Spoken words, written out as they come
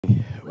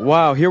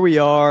Wow, here we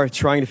are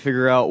trying to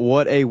figure out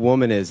what a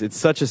woman is. It's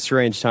such a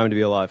strange time to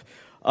be alive.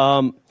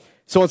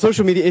 So on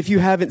social media, if you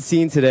haven't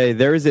seen today,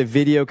 there is a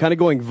video kind of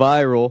going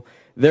viral.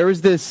 There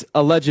is this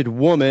alleged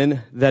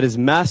woman that is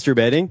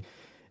masturbating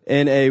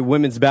in a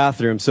women's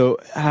bathroom. So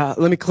let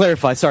me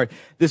clarify. Sorry.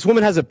 This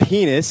woman has a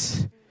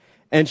penis,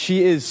 and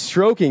she is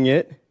stroking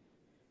it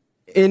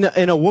in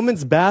a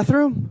woman's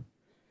bathroom.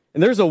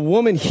 And there's a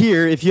woman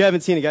here. If you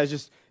haven't seen it,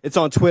 guys, it's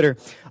on Twitter.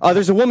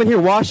 There's a woman here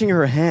washing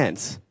her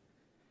hands.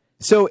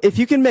 So if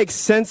you can make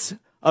sense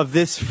of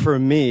this for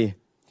me,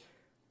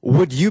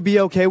 would you be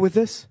okay with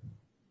this?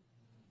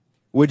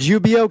 Would you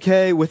be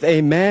okay with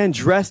a man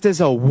dressed as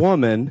a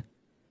woman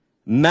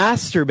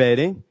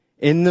masturbating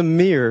in the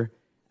mirror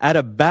at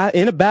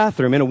in a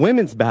bathroom, in a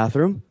women's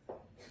bathroom,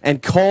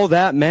 and call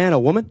that man a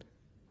woman?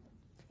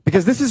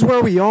 Because this is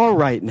where we are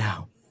right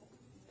now.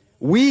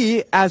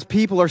 We, as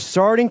people, are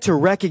starting to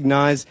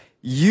recognize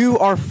you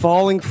are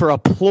falling for a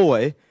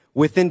ploy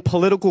within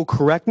political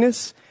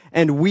correctness,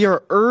 and we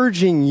are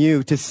urging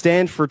you to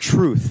stand for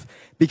truth.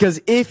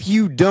 Because if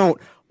you don't,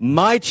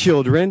 my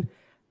children,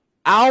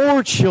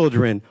 our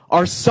children,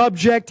 are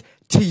subject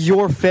to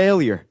your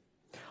failure.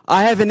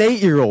 I have an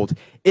 8-year-old.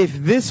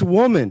 If this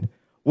woman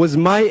was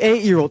my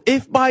 8-year-old,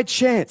 if by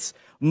chance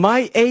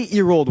my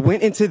 8-year-old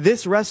went into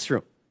this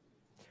restroom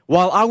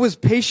while I was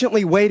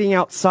patiently waiting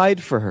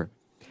outside for her,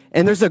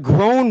 and there's a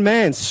grown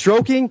man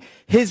stroking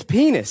his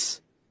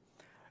penis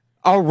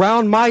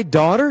around my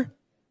daughter,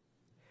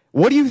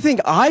 what do you think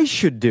I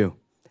should do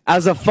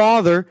as a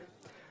father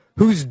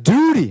whose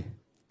duty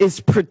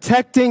is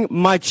protecting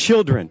my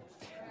children?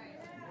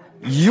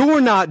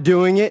 You're not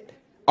doing it.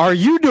 Are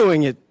you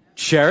doing it,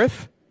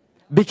 Sheriff?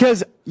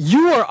 Because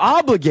you are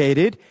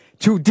obligated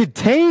to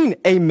detain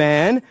a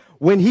man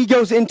when he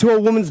goes into a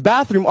woman's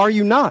bathroom, are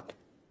you not?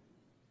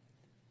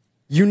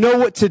 You know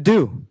what to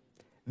do.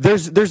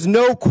 There's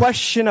no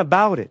question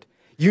about it.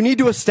 You need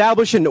to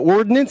establish an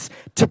ordinance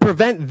to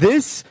prevent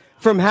this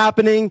from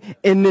happening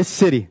in this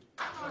city.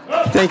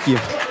 Thank you.